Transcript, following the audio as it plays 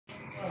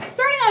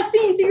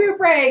CNC Group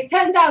Break,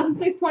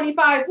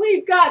 10,625.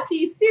 We've got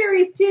the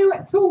Series 2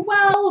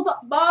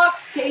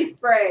 12-box case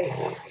break.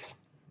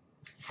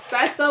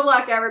 Best of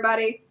luck,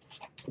 everybody.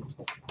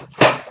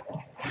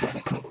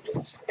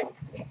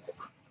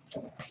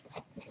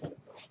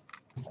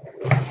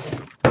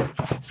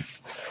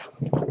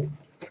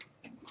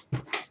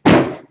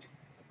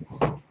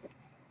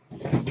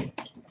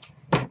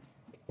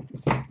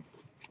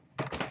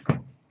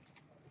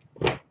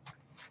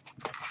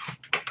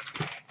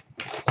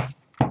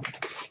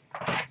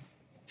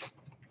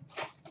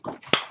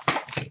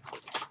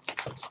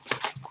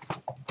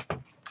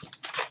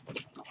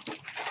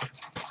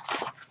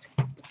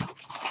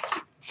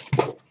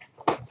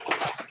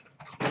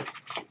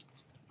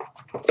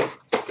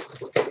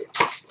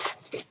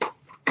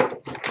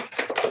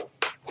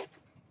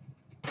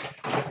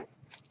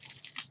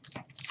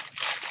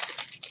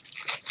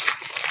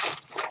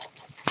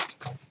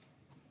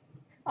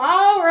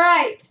 All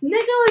right,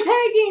 Nicholas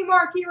Hagee,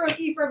 marquee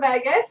rookie for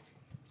Vegas.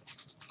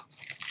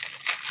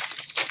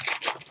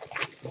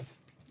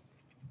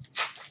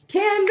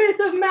 Canvas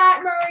of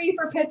Matt Murray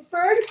for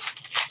Pittsburgh.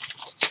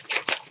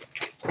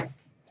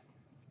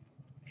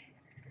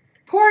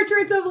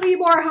 Portraits of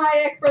Libor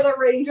Hayek for the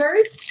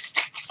Rangers.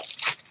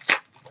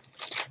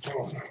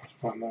 Oh, that was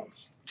my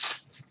nose.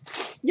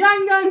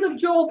 Young Guns of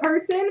Joel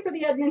Person for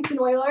the Edmonton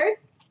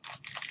Oilers.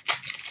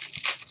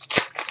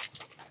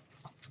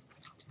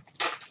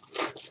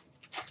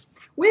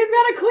 We've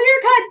got a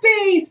clear-cut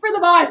base for the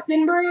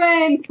Boston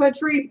Bruins,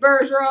 Patrice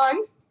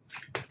Bergeron.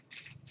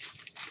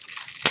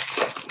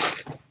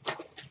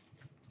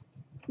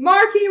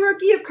 Marquee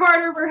rookie of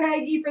Carter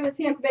Verhaeghe for the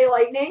Tampa Bay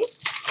Lightning.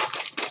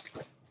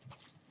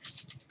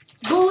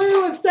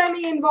 Blue of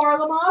Semyon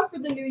Varlamov for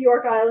the New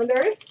York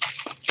Islanders.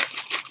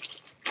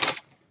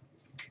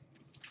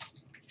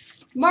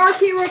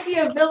 Marquee rookie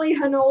of Billy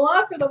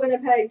Hanola for the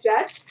Winnipeg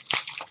Jets.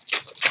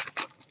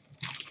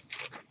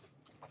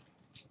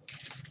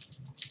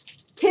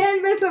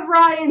 Canvas of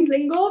Ryan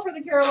Zingle for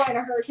the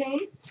Carolina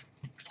Hurricanes.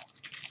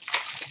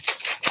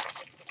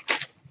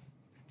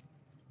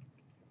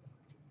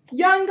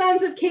 Young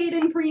Guns of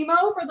Caden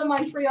Primo for the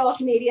Montreal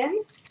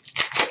Canadiens.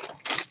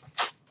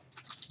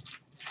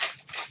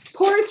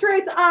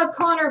 Portraits of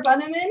Connor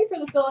Bunnaman for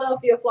the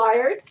Philadelphia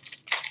Flyers.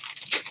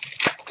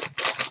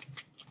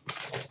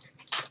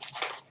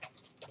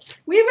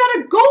 We've got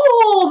a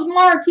gold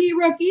marquee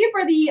rookie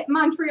for the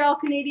Montreal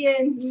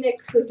Canadiens,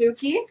 Nick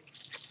Suzuki.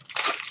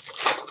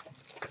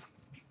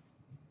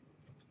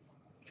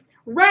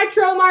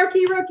 Retro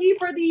marquee rookie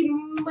for the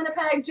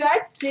Winnipeg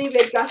Jets,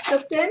 David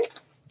Gustafson.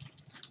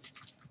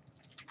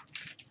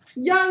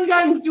 Young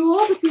Guns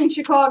duel between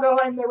Chicago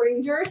and the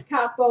Rangers,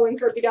 Capo and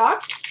Kirby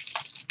Doc.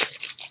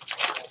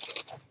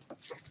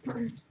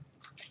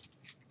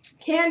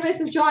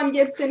 Canvas of John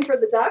Gibson for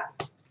the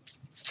Ducks.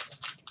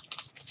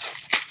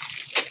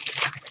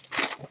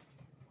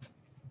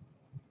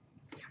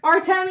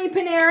 Artemi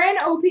Panarin,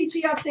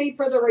 OPG update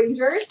for the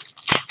Rangers.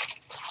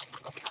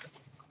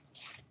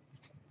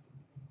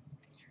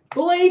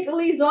 Blake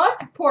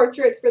Lizotte,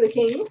 portraits for the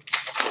Kings.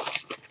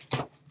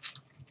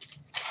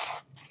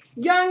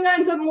 Young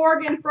Guns of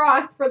Morgan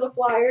Frost for the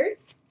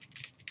Flyers.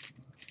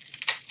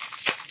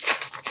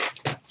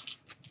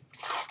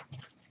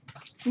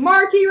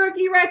 Marquee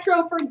rookie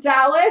retro for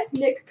Dallas,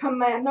 Nick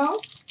Camano.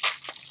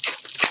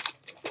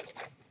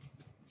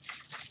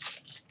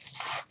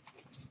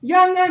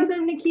 Young Guns of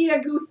Nikita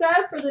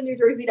Gusev for the New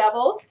Jersey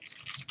Devils.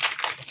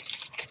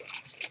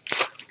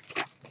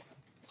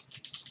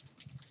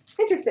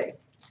 Interesting.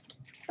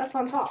 That's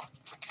on top.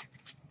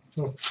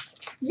 Oh.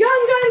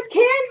 Young Guns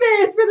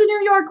canvas for the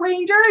New York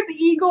Rangers,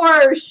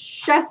 Igor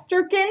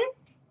Shesterkin.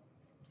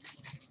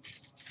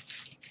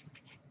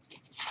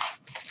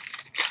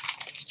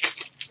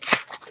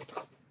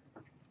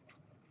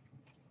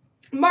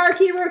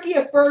 Marquee rookie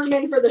of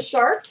Bergman for the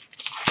Sharks.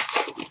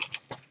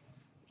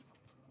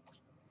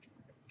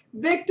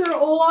 Victor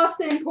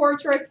Olofsson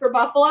portraits for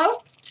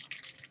Buffalo.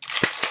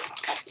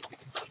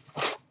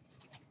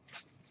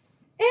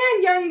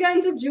 And Young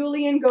Guns of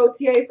Julien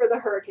Gauthier for the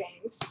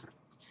Hurricanes.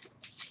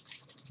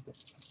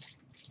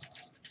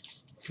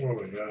 Oh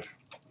my gosh.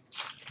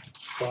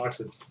 Box,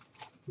 it's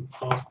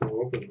impossible to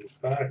open these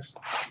packs.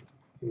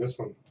 And this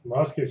one, the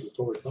last case was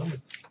totally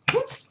fine.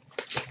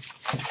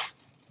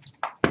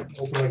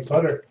 Open like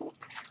butter.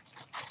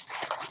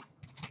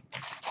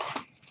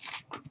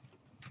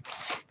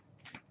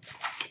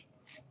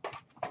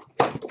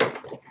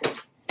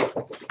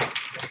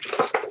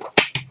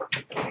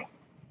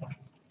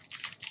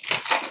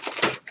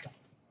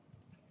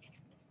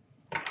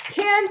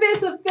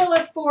 Canvas of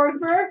Philip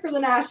Forsberg for the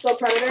Nashville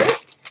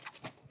Predators.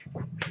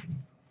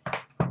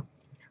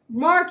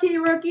 Marquee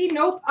rookie,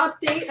 nope,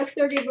 update of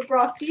Sergei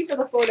Bobrovsky for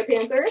the Florida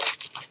Panthers.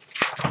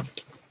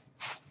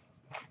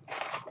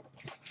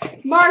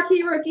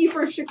 Marquee rookie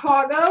for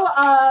Chicago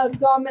of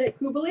Dominic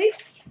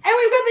Kubalik. And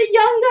we've got the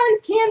Young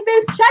Guns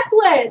canvas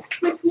checklist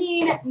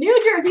between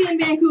New Jersey and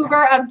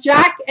Vancouver of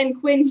Jack and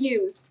Quinn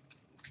Hughes.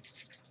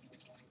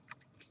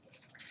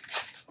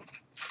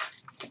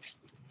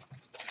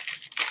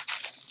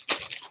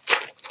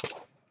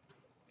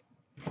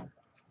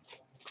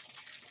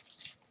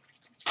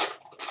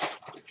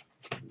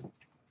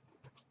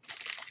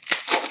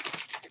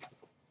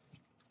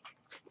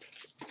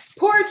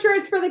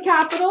 Portraits for the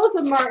Capitals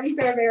of Martin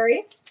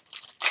Fairbury.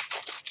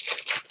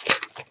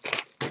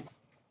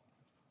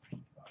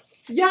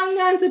 Young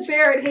Guns of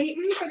Barrett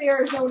Hayton for the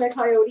Arizona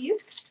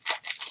Coyotes.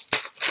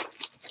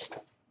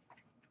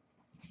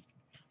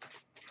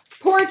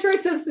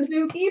 Portraits of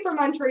Suzuki for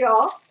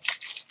Montreal.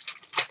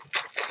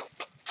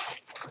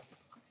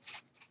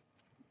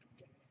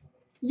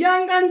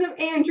 Young Guns of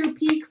Andrew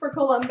Peeke for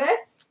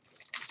Columbus.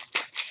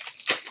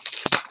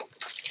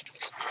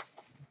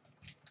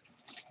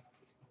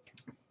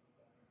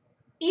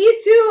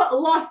 E2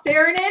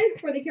 Losterinen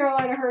for the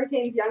Carolina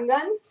Hurricanes Young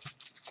Guns.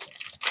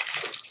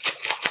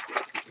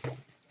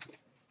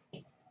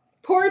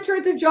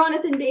 Portraits of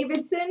Jonathan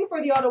Davidson for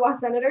the Ottawa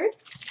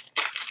Senators.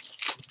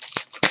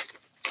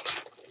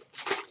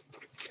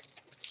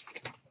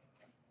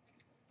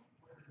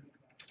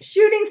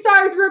 Shooting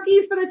Stars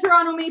rookies for the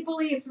Toronto Maple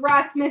Leafs,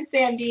 Rasmus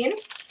Sandin.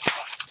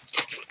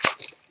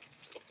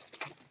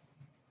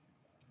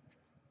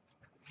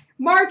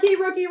 Marquee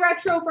rookie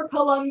retro for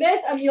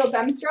Columbus, Emil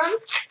Bemstrom.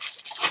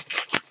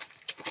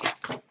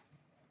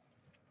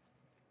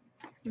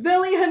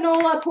 Ville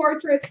Heinola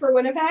portraits for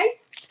Winnipeg.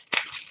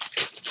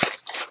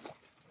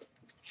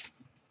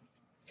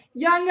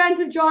 Young Guns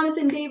of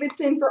Jonathan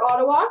Davidson for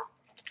Ottawa.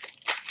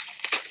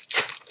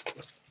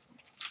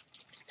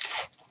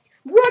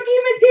 Rookie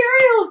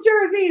Materials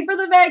jersey for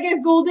the Vegas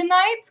Golden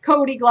Knights,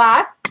 Cody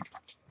Glass.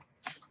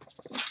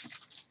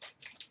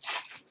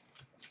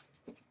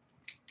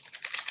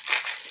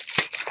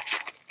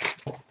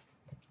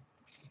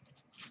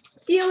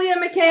 Ilya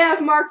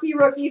Mikheyev marquee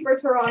rookie for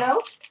Toronto.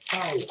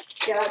 Oh.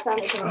 Yeah, that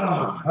sounded good.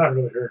 Oh, that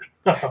really hurt.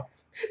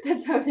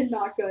 That sounded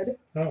not good.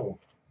 Oh.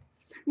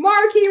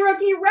 Marquee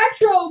rookie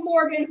retro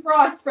Morgan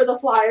Frost for the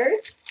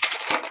Flyers.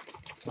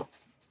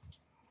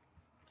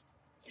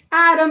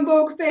 Adam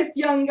Boakfist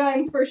Young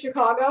Guns for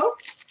Chicago.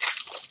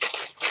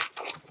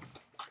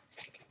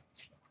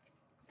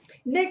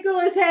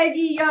 Nicholas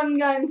Hagee Young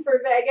Guns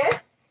for Vegas.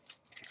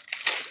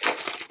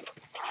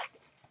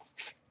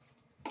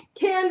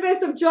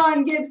 Canvas of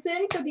John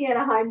Gibson for the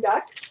Anaheim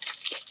Ducks.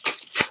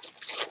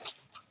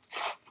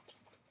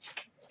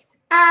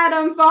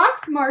 Adam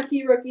Fox,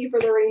 marquee rookie for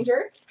the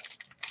Rangers.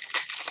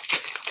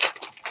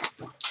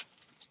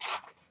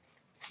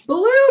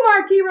 Blue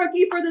marquee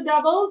rookie for the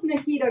Devils,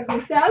 Nikita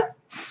Gusev.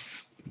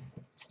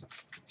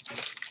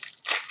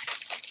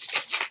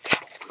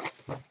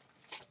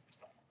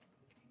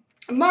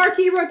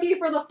 Marquee rookie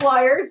for the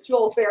Flyers,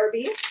 Joel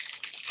Farabee.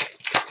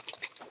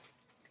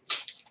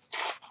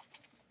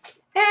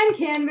 And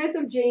canvas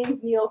of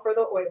James Neal for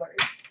the Oilers.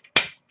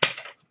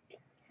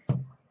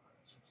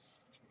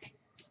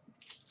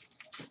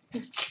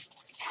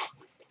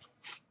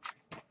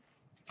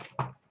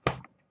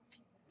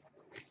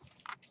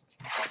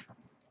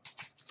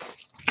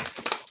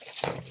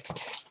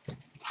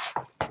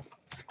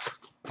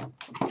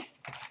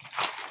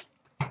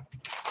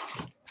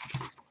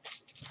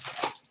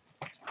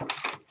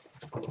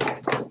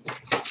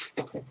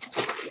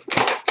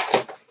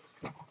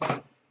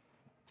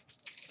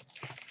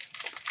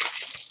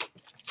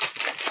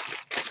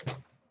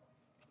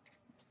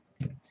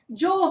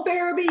 Joel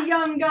Farabee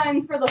Young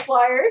Guns for the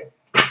Flyers.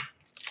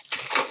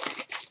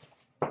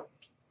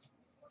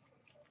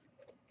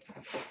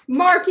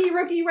 Marquee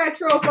rookie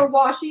retro for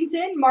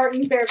Washington,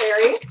 Martin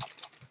Fairbury.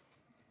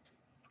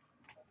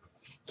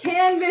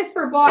 Canvas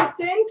for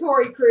Boston,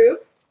 Torrey Krug.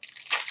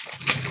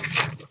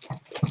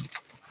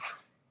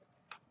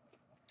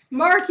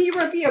 Marquee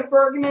rookie of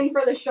Bergman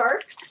for the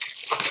Sharks.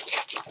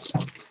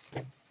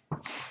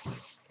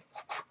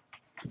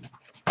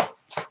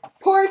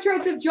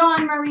 Portraits of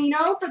John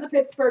Marino for the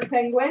Pittsburgh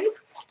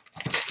Penguins.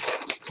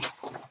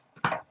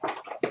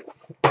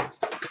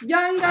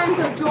 Young Guns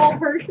of Joel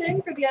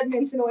Person for the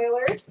Edmonton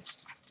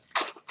Oilers.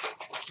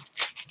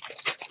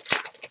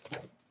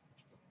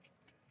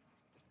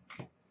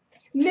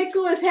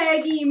 Nicholas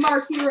Hagee,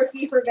 marquee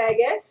rookie for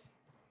Vegas.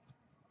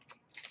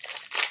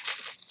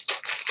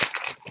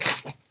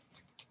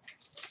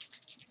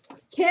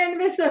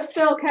 Canvas of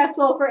Phil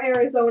Kessel for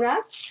Arizona.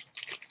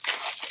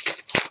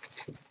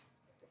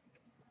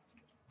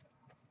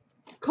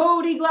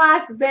 Cody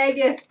Glass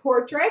Vegas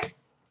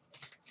portraits.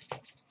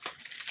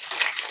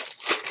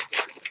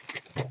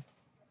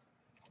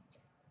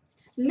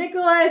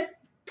 Nicholas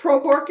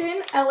Prohorkin,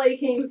 LA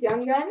Kings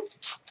Young Guns.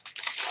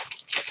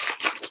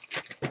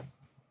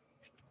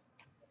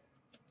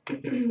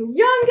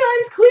 Young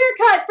Guns clear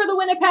cut for the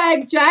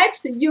Winnipeg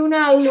Jets,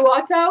 Yuna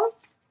Luato.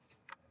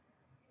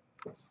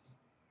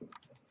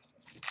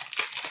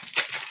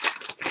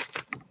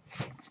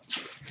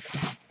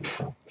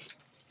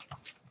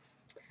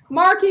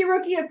 Marquee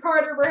rookie of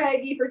Carter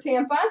Verhaeghe for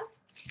Tampa.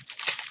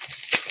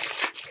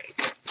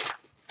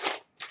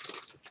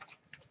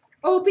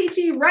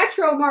 OPG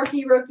retro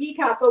marquee rookie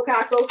Capo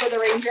Caco for the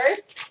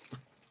Rangers.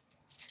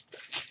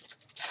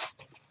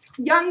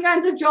 Young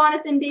Guns of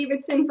Jonathan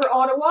Davidson for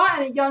Ottawa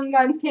and a Young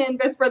Guns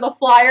canvas for the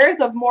Flyers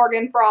of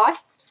Morgan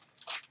Frost.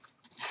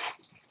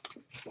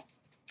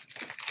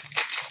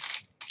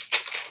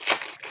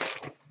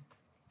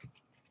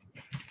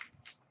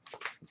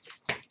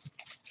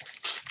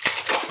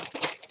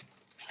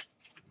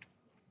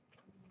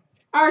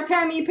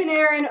 Artemi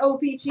Panarin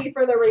OPG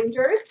for the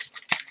Rangers.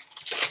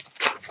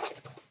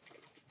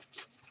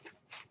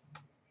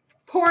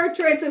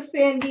 Portraits of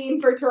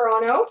Sandin for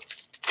Toronto.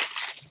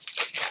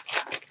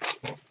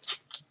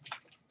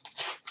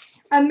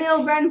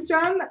 Emil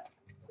Benstrom,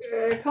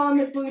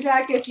 Columbus Blue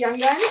Jackets Young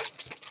Guns.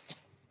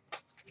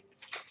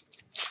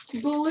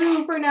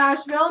 Blue for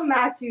Nashville,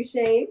 Matt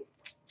Duchene.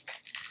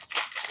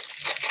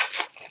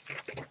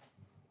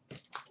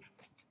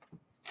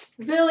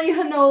 Ville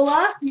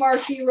Heinola,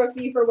 marquee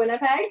rookie for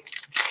Winnipeg.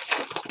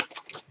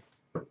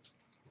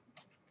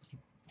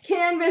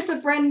 Canvas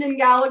of Brendan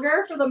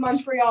Gallagher for the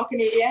Montreal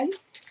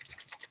Canadiens.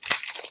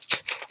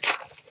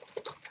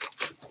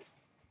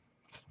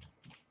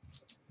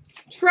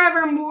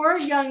 Trevor Moore,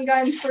 Young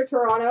Guns for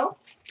Toronto.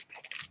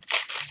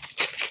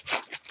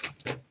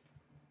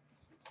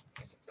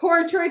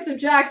 Portraits of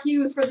Jack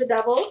Hughes for the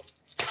Devils.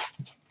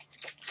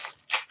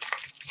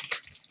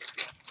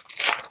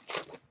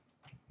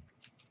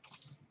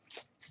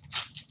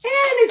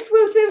 And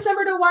exclusives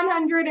number to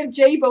 100 of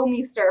Jay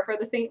Bouwmeester for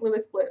the St.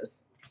 Louis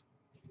Blues.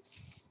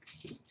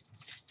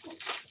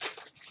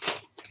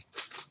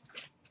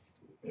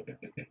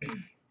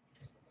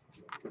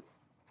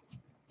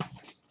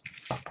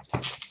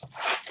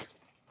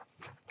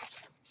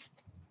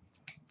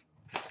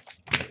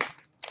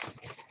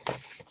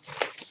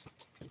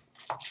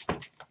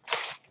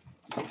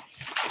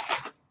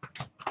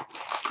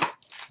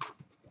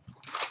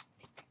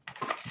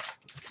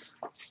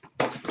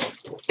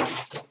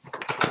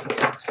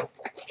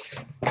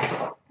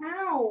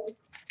 Ow.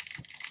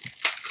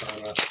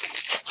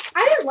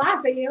 I didn't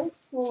laugh at you.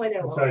 Well, I did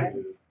a little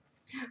bit.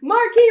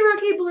 Marquee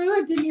rookie blue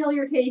of Daniil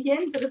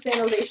Yertakin for the San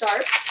Jose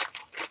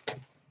Sharks.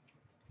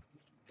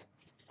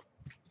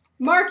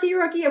 Marquee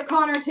rookie of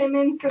Connor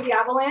Timmins for the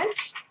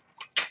Avalanche.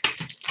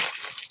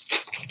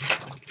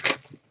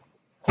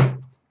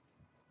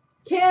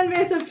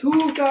 Canvas of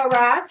Tuukka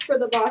Rask for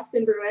the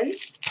Boston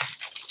Bruins.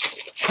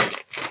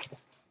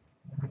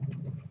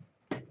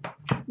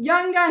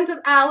 Young Guns of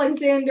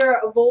Alexander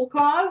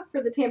Volkov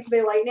for the Tampa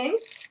Bay Lightning.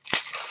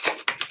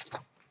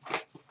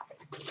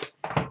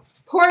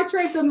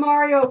 Portraits of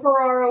Mario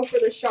Ferraro for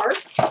the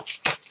Sharks.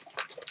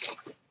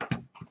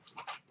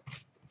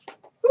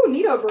 Ooh,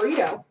 Neato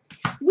Burrito.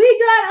 We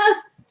got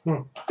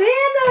a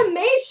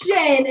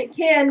Fanimation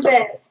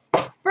canvas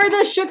for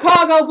the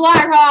Chicago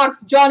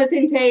Blackhawks,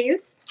 Jonathan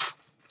Toews.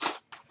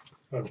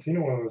 I haven't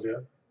seen one of those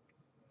yet.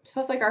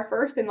 Sounds like our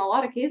first in a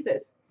lot of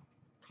cases.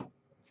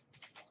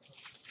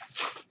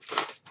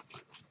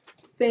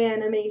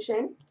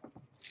 Fanimation.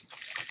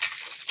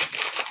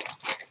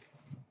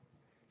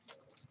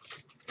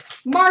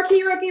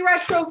 Marquee rookie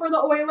retro for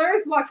the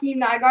Oilers, Joaquin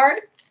Nygaard.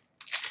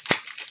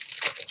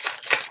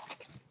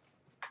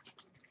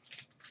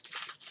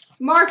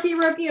 Marquee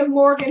rookie of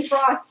Morgan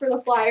Frost for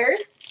the Flyers.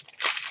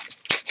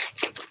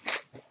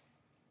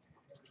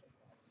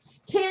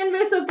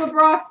 Canvas of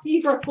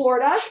Bobrovsky for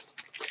Florida.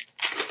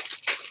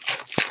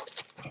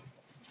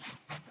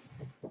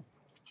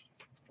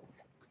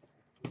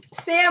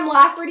 Sam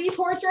Lafferty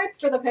portraits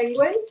for the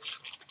Penguins.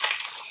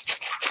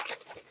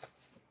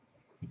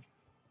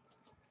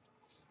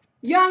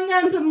 Young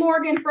Guns of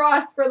Morgan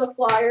Frost for the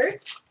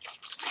Flyers.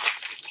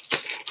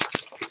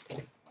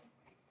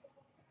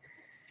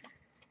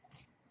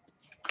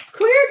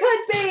 Clear cut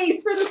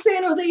base for the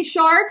San Jose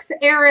Sharks,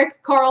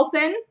 Erik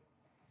Karlsson.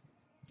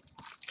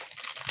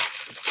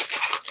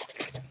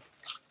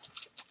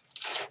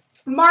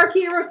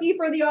 Marquee rookie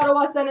for the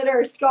Ottawa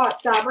Senators,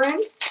 Scott Sabrin.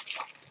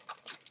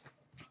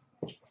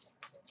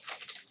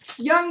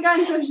 Young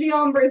Guns of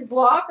Guillaume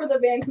Brisebois for the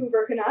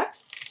Vancouver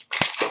Canucks.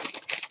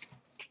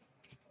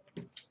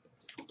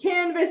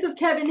 Canvas of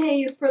Kevin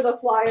Hayes for the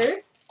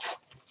Flyers.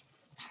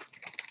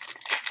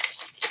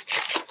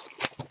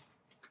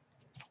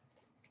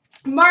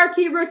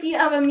 Marquee rookie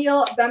of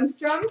Emil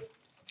Bemstrom.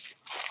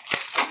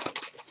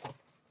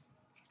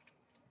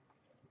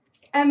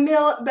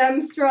 Emil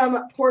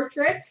Bemstrom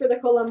portrait for the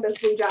Columbus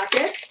Blue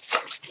Jackets.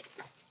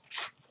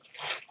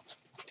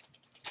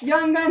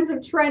 Young Guns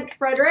of Trent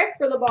Frederick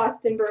for the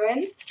Boston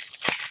Bruins.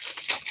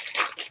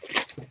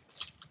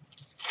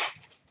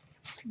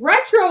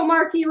 Retro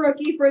marquee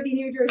rookie for the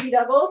New Jersey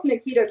Devils,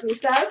 Nikita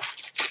Gusev.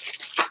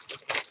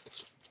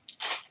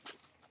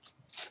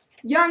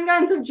 Young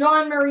Guns of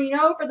John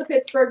Marino for the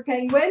Pittsburgh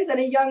Penguins, and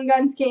a Young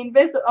Guns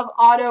canvas of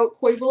Otto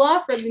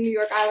Koivula for the New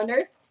York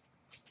Islanders.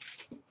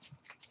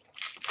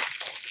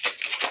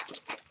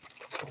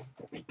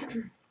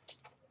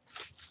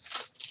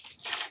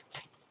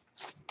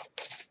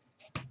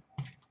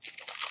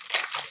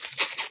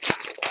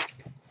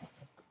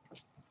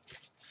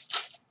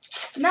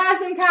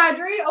 Nazem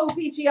Kadri,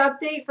 OPG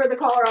update for the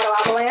Colorado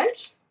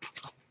Avalanche.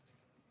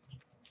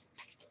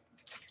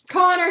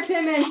 Connor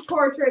Timmins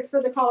portraits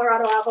for the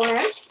Colorado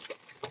Avalanche.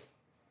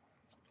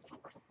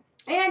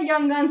 And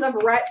Young Guns of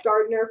Rhett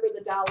Gardner for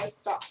the Dallas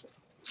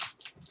Stars.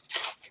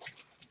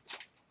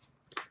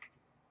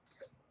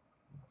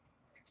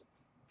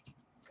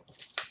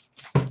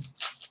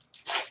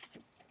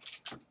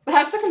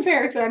 That's a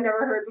comparison I've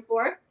never heard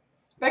before,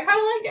 but I kind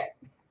of like it.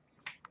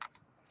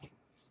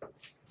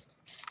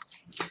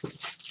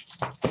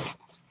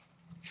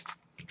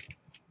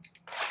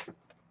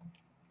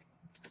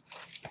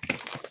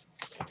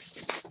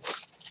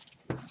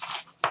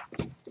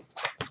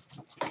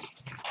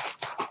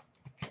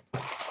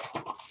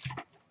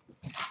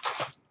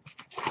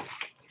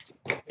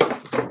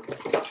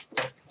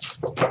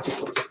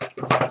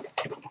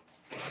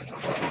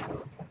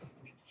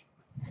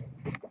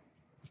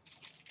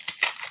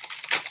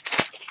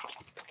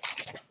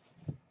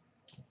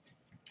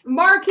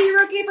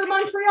 rookie for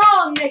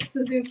Montreal, Nick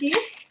Suzuki.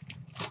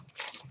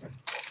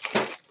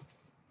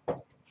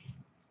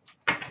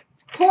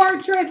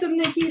 Portraits of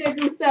Nikita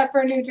Gusev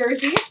for New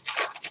Jersey.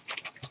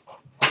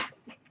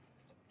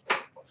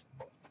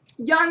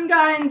 Young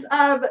Guns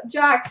of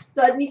Jack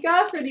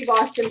Studnicka for the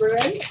Boston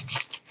Bruins.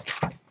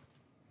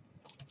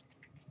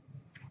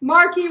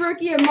 Marquee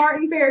rookie of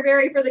Martin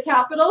Fairbury for the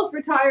Capitals.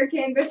 Retired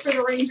canvas for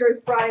the Rangers,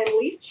 Brian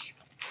Leach.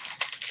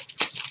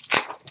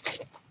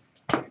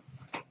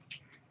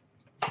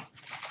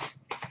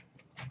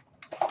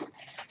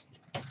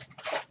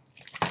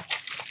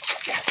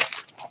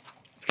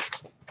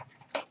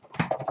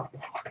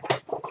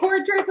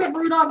 Portraits of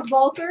Rudolph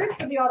Balcers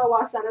for the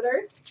Ottawa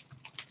Senators.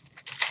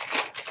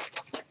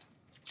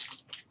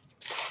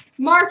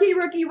 Marquee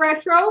rookie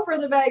retro for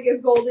the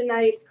Vegas Golden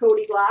Knights,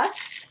 Cody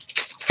Glass.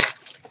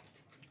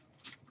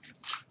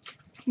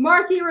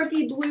 Marquee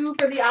rookie blue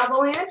for the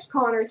Avalanche,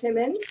 Connor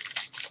Timmins.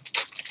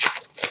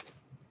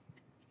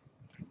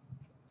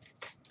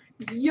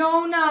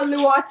 Yona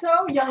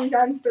Luato, Young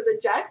Guns for the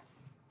Jets.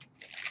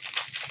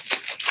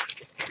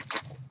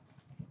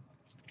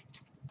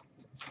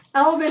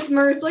 Elvis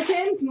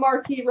Merzlikins,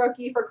 marquee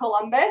rookie for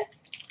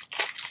Columbus.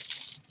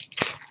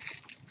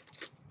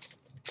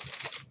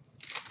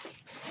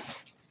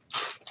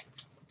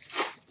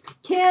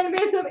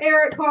 Canvas of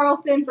Erik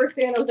Karlsson for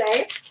San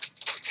Jose.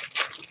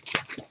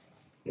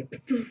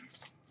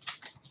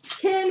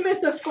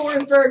 Canvas of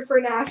Forsberg for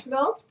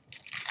Nashville.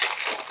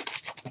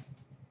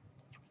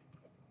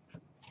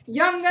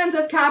 Young Guns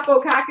of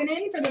Capo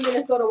Kakinen for the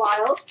Minnesota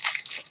Wild.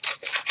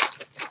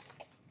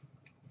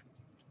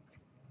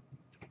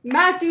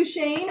 Matt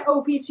Duchene,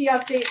 OPG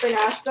update for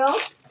Nashville.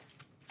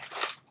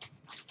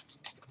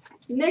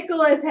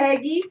 Nicholas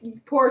Hagee,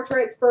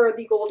 portraits for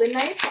the Golden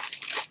Knights.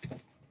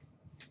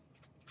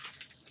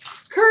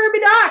 Kirby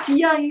Dach,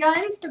 Young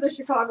Guns for the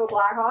Chicago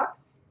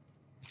Blackhawks.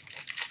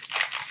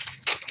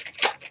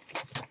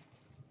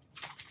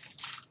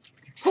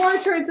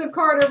 Portraits of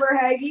Carter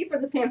Verhaeghe for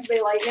the Tampa Bay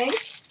Lightning.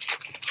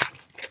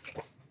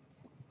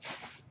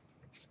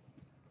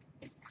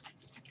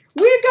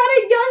 We've got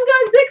a Young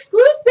Guns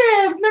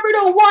exclusives, number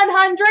to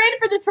 100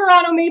 for the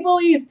Toronto Maple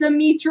Leafs,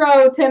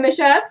 Dmytro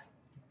Timoshev.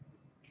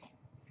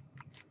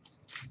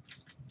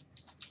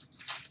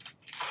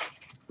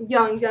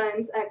 Young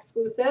Guns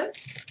exclusive.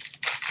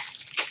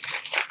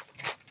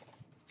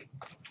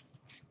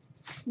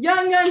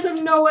 Young Guns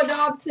of Noah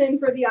Dobson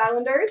for the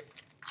Islanders.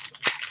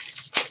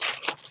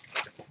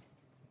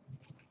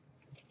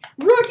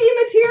 Rookie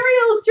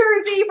Materials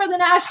jersey for the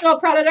Nashville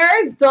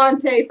Predators,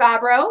 Dante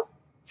Fabro.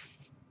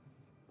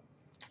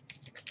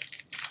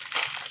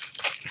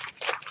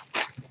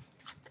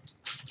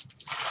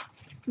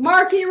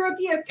 Marquee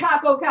rookie of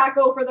Capo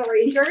Caco for the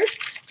Rangers.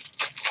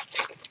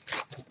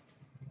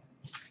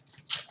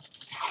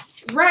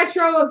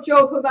 Retro of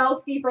Joe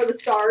Pavelski for the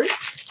Stars.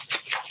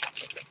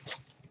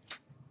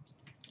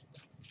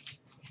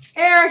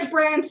 Eric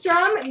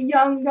Brandstrom,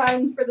 Young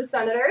Guns for the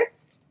Senators.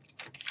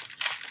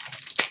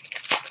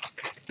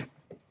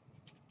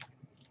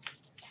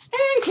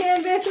 And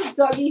canvas of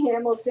Dougie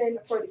Hamilton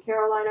for the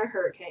Carolina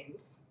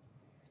Hurricanes.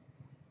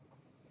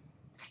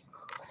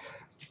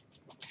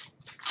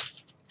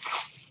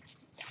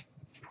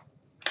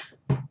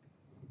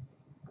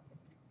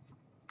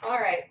 All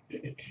right.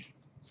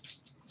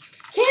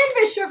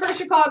 Canvas for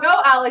Chicago,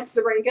 Alex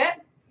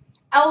DeBrincat.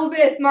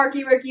 Elvis,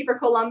 marquee rookie for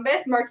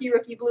Columbus. Marquee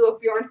rookie blue of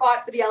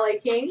Bjornfot for the LA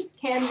Kings.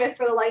 Canvas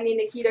for the Lightning,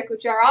 Nikita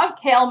Kucherov.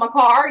 Cale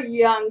Makar,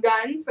 Young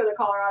Guns for the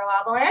Colorado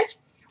Avalanche.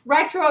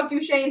 Retro of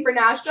Duchene for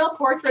Nashville.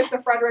 Portraits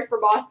of Frederick for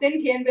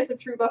Boston. Canvas of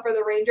Trouba for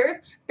the Rangers.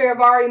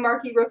 Ferravari,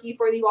 marquee rookie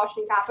for the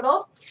Washington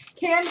Capitals.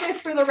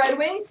 Canvas for the Red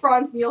Wings,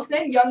 Franz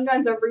Nielsen. Young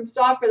Guns of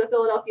Rubstov for the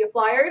Philadelphia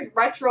Flyers.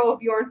 Retro of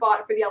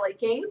Bjornfot for the LA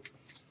Kings.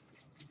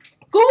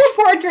 Gold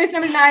portraits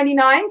number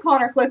 99,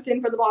 Connor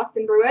Clifton for the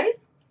Boston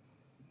Bruins.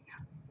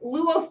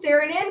 Luo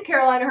Sterinen,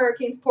 Carolina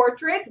Hurricanes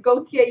portraits.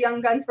 Gauthier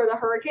Young Guns for the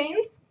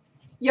Hurricanes.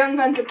 Young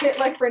Guns of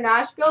Pitlick for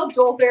Nashville.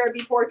 Joel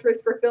Farabee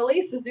portraits for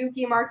Philly.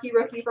 Suzuki marquee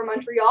rookie for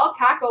Montreal.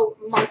 Kako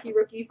marquee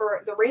rookie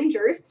for the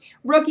Rangers.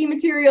 Rookie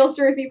Materials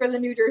jersey for the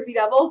New Jersey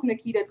Devils,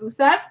 Nikita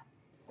Gusev.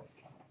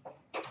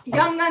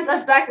 Young Guns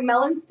of Beck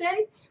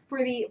Mellanston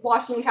for the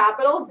Washington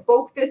Capitals.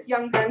 Boakfist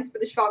Young Guns for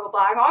the Chicago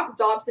Blackhawks.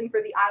 Dobson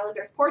for the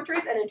Islanders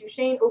portraits. And a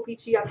Duchene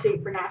OPG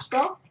update for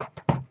Nashville.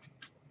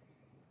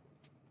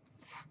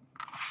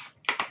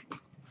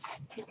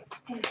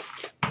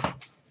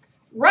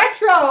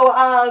 Retro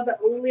of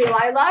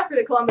Lila for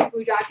the Columbus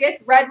Blue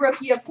Jackets. Red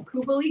rookie of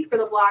Kubalik for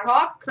the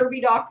Blackhawks.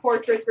 Kirby Dach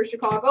portraits for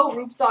Chicago.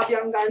 Rubstov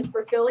Young Guns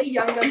for Philly.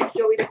 Young Guns of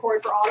Joey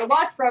Decord for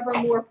Ottawa. Trevor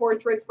Moore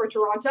portraits for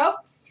Toronto.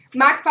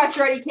 Max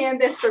Pacioretty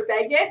canvas for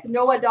Vegas.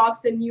 Noah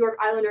Dobson, New York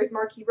Islanders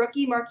marquee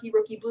rookie. Marquee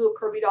rookie blue of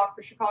Kirby Dach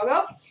for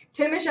Chicago.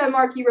 Timoshev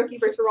marquee rookie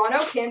for Toronto.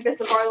 Canvas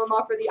of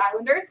Varlamov for the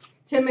Islanders.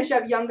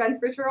 Timoshev Young Guns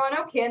for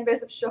Toronto.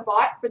 Canvas of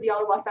Shabbat for the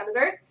Ottawa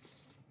Senators.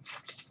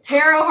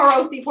 Taro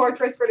Hirose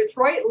portraits for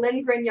Detroit.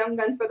 Lindgren Young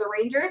Guns for the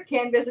Rangers.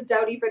 Canvas of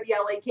Doughty for the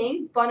LA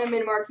Kings.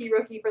 Bunneman marquee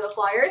rookie for the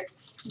Flyers.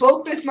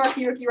 Boakfist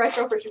marquee rookie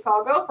retro for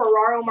Chicago.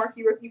 Ferraro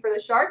marquee rookie for the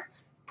Sharks.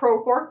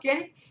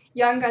 Prokhorkin,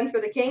 Young Guns for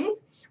the Kings.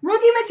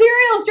 Rookie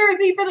Materials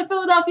jersey for the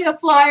Philadelphia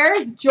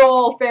Flyers,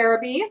 Joel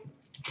Farabee.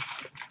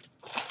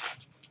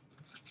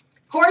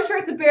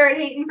 Portraits of Barrett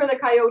Hayton for the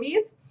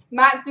Coyotes.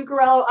 Matt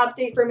Zuccarello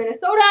update for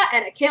Minnesota.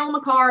 And a Cale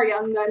Makar,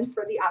 Young Guns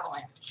for the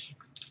Avalanche.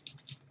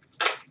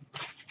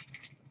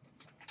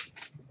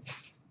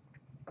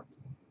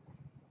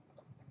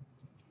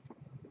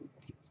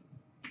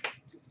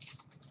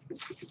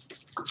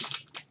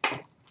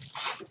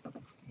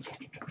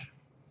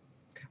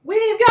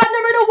 We've got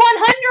number to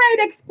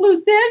 100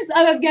 exclusives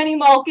of Evgeny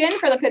Malkin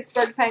for the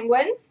Pittsburgh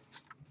Penguins.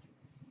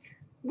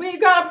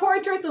 We've got a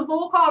portraits of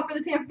Volkov for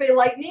the Tampa Bay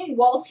Lightning,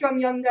 Wallstrom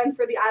Young Guns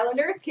for the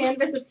Islanders,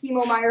 canvas of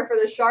Timo Meier for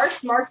the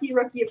Sharks, marquee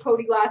rookie of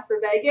Cody Glass for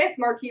Vegas,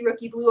 marquee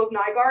rookie blue of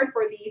Nygaard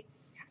for the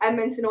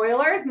Edmonton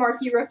Oilers,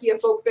 marquee rookie of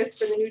Folkfist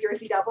for the New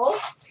Jersey Devils,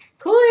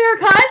 clear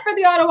cut for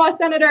the Ottawa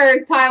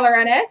Senators, Tyler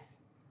Ennis.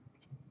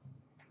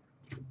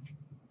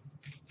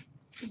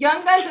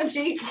 Young Guns of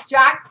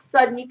Jack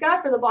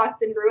Studnicka for the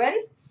Boston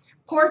Bruins,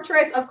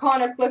 portraits of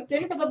Connor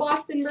Clifton for the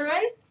Boston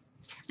Bruins,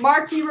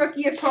 marquee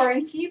rookie of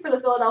Torinsky for the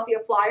Philadelphia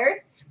Flyers.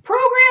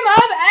 Program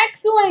of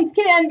Excellence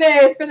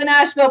canvas for the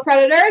Nashville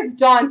Predators,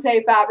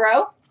 Dante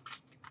Fabro.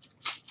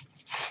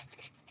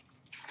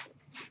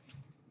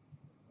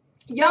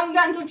 Young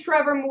Guns of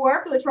Trevor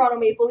Moore for the Toronto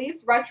Maple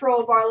Leafs. Retro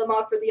of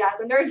Varlamov for the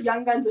Islanders.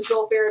 Young Guns of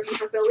Joel Farabee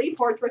for Philly.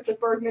 Portraits of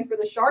Bergman for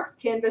the Sharks.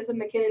 Canvas of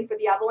McKinnon for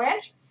the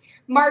Avalanche.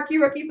 Marquee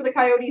rookie for the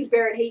Coyotes,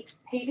 Barrett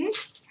Hayton.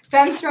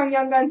 Femstrong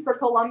Young Guns for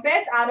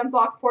Columbus. Adam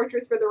Fox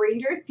portraits for the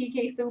Rangers.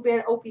 PK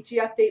Subban OPG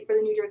update for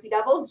the New Jersey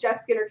Devils.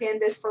 Jeff Skinner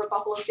canvas for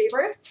Buffalo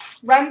Sabres.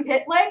 Rem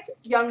Pitlick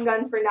Young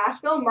Guns for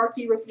Nashville.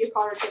 Marquee rookie of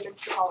Connor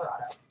Timmins for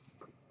Colorado.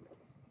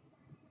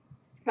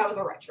 That was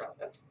a retro.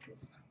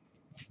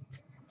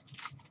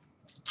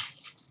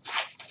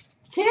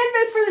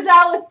 Canvas for the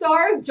Dallas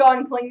Stars,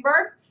 John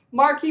Klingberg.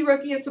 Marquee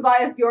rookie of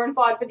Tobias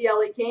Bjornfot for the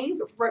LA Kings.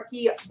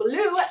 Rookie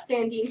blue,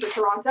 Sandin for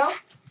Toronto.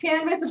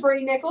 Canvas of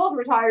Bernie Nichols,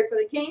 retired for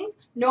the Kings.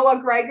 Noah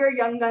Gregor,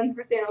 Young Guns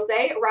for San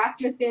Jose.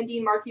 Rasmus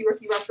Sandin, marquee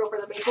rookie retro for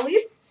the Maple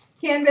Leafs.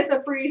 Canvas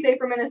of Friese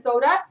for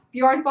Minnesota.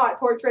 Bjornfot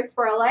portraits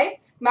for LA.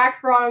 Max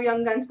Verano,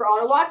 Young Guns for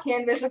Ottawa.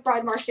 Canvas of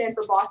Brad Marchand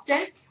for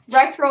Boston.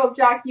 Retro of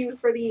Jack Hughes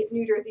for the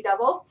New Jersey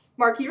Devils.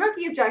 Marquee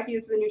rookie of Jack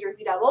Hughes for the New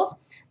Jersey Devils.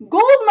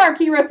 Gold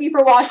marquee rookie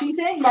for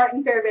Washington,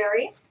 Martin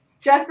Fairbury.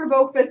 Jesper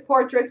Boqvist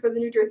portraits for the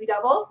New Jersey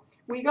Devils.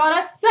 We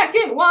got a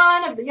second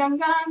one of the Young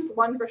Guns,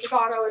 one for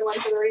Chicago and one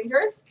for the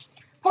Rangers.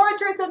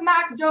 Portraits of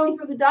Max Jones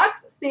for the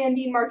Ducks,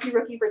 Sandin marquee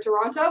rookie for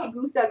Toronto,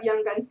 Gusev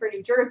Young Guns for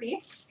New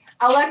Jersey.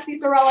 Alexi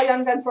Sorella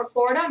Young Guns for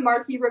Florida,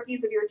 marquee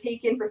rookies of Your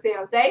Taken for San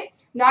Jose.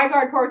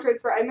 Nygaard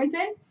portraits for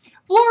Edmonton.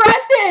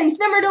 Fluorescence,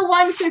 number to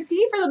 150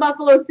 for the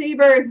Buffalo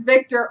Sabres,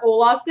 Victor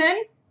Olofsson.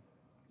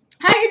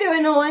 How you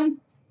doing, Nolan?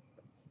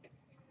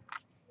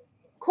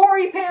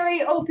 Corey Perry,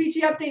 OPG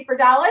update for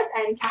Dallas,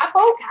 and Capo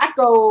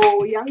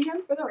Caco, Young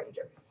Guns for the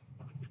Rangers.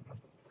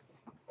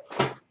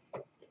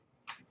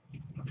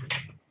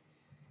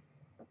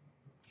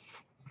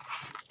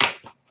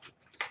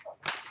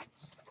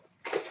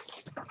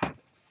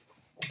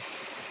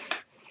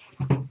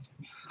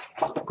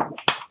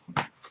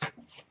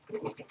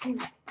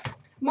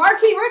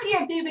 Marquee rookie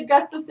of David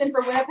Gustafson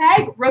for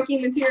Winnipeg. Rookie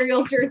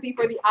materials jersey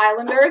for the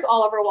Islanders,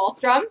 Oliver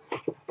Wahlstrom.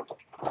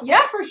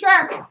 Yeah, for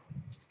sure.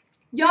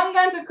 Young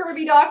Guns of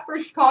Kirby Dach for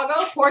Chicago.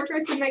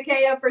 Portraits of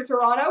Mikheyev for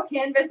Toronto.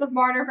 Canvas of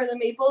Marner for the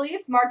Maple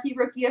Leafs. Marquee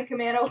rookie of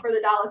Camano for the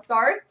Dallas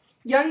Stars.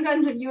 Young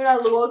Guns of Yuna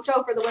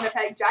Luocho for the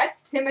Winnipeg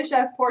Jets.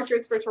 Timoshev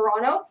portraits for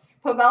Toronto.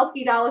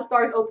 Pavelski Dallas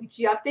Stars OPG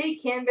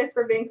update. Canvas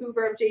for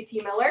Vancouver of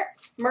JT Miller.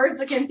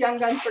 Merzlikins Young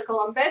Guns for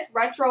Columbus.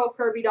 Retro of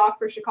Kirby Dach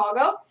for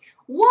Chicago.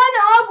 One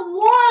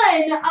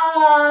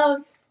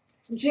of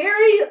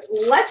Jerry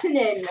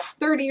Lettinen.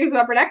 30 years of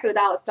upper deck for the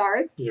Dallas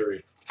Stars.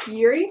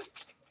 Yuri.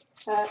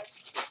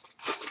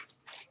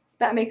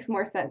 That makes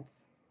more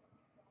sense.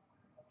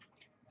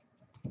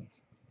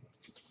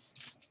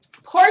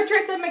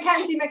 Portraits of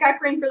Mackenzie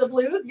McEachran for the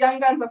Blues. Young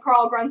Guns of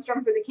Carl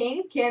Grundstrom for the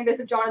Kings. Canvas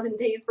of Jonathan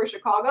Toews for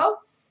Chicago.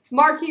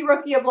 Marquee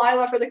rookie of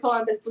Lila for the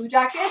Columbus Blue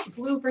Jackets.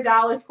 Blue for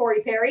Dallas,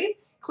 Corey Perry.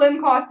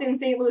 Klim Kostin,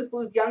 St. Louis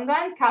Blues Young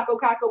Guns. Capo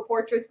Caco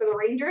portraits for the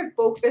Rangers.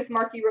 Boqvist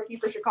marquee rookie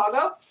for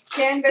Chicago.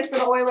 Canvas for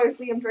the Oilers,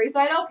 Liam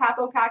Draisaitl.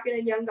 Capo Kakin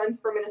and Young Guns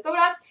for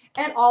Minnesota.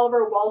 And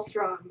Oliver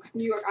Wahlstrom,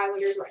 New York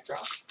Islanders retro.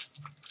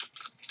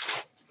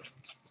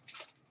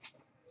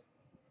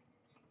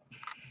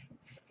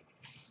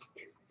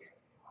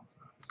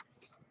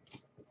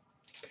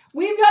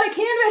 We've got a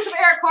canvas of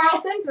Erik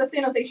Karlsson for the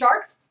San Jose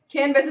Sharks.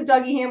 Canvas of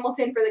Dougie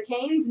Hamilton for the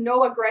Canes.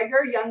 Noah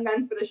Gregor, Young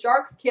Guns for the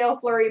Sharks. Cale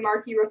Fleury,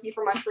 marquee rookie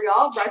for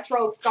Montreal.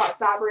 Retro of Scott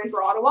Sabrin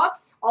for Ottawa.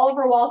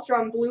 Oliver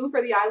Wahlstrom, blue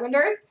for the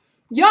Islanders.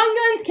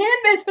 Young Guns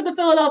canvas for the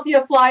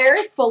Philadelphia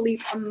Flyers.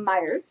 Philippe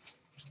Myers.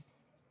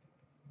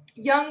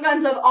 Young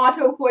Guns of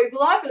Otto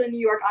Koivula for the New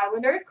York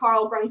Islanders.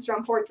 Carl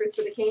Grundstrom portraits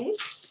for the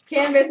Kings.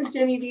 Canvas of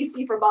Jimmy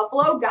Vesey for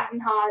Buffalo.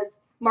 Gattenhaz,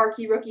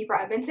 marquee rookie for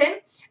Edmonton.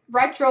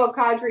 Retro of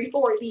Kadri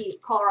for the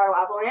Colorado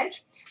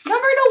Avalanche.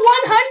 Number to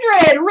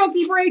 100,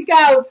 rookie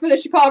breakouts for the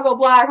Chicago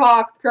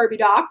Blackhawks, Kirby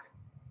Dach.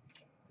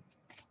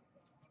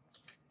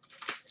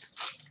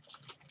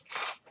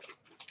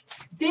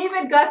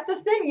 David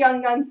Gustafson,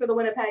 Young Guns for the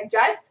Winnipeg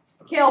Jets.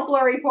 Cale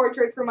Fleury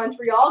portraits for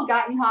Montreal.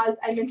 Gatton Haas,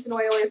 Edmonton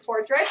Oilers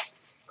portraits.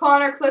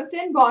 Connor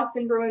Clifton,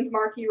 Boston Bruins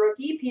marquee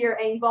rookie. Pierre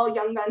Engvall,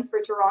 Young Guns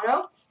for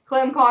Toronto.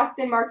 Clem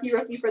Costin, marquee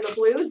rookie for the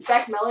Blues.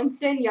 Beck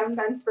Mellanston, Young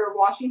Guns for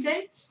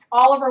Washington.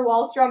 Oliver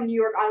Wahlstrom,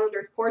 New York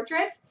Islanders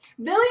portraits.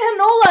 Billy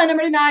Hanola,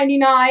 number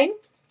 99,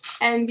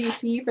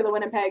 MVP for the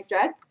Winnipeg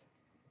Jets.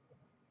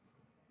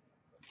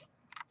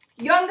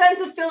 Young Guns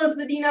of Philip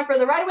Zadina for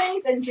the Red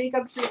Wings, and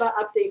Jacob Trouba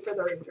update for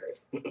the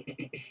Rangers.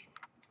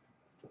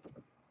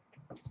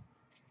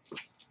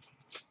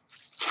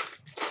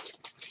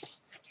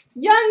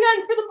 Young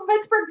Guns for the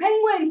Pittsburgh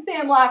Penguins,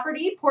 Sam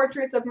Lafferty.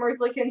 Portraits of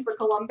Merzlikins for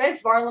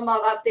Columbus.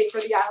 Varlamov update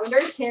for the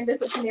Islanders.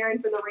 Canvas of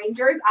Panarin for the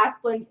Rangers.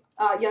 Asplund,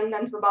 Young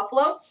Guns for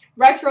Buffalo.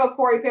 Retro of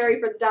Corey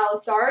Perry for the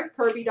Dallas Stars.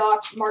 Kirby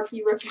Doc,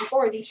 marquee rookie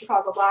for the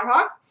Chicago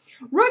Blackhawks.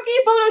 Rookie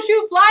photo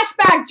shoot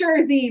flashback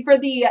jersey for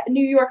the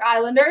New York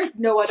Islanders.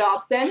 Noah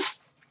Dobson.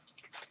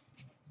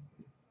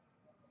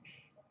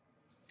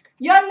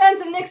 Young Guns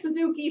of Nick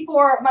Suzuki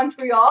for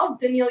Montreal.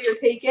 Daniil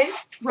Yertakin,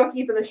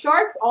 rookie for the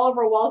Sharks.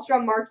 Oliver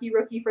Wahlstrom, marquee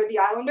rookie for the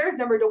Islanders.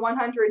 Number to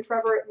 100,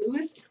 Trevor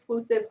Lewis,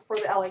 exclusive for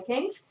the LA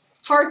Kings.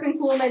 Carson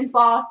Kuhlman,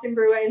 Boston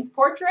Bruins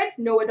portraits.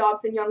 Noah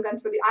Dobson, Young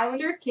Guns for the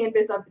Islanders.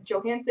 Canvas of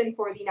Johansson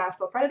for the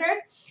Nashville Predators.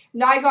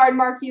 Nygaard,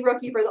 marquee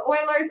rookie for the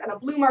Oilers. And a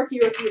blue marquee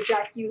rookie of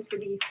Jack Hughes for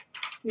the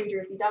New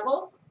Jersey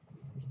Devils.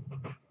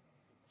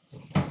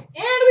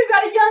 And we've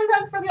got a Young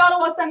Guns for the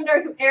Ottawa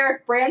Senators of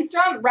Eric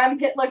Brandstrom. Rem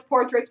Pitlick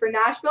portraits for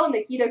Nashville.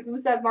 Nikita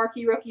Gusev,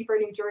 marquee rookie for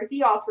New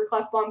Jersey. Oscar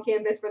Klefbom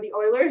canvas for the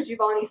Oilers.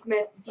 Giovanni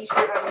Smith,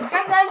 t-shirt of the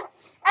Young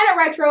Guns. And a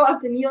retro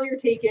of Daniil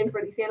Yertakin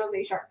for the San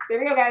Jose Sharks. There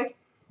we go, guys.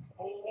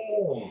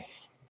 Oh.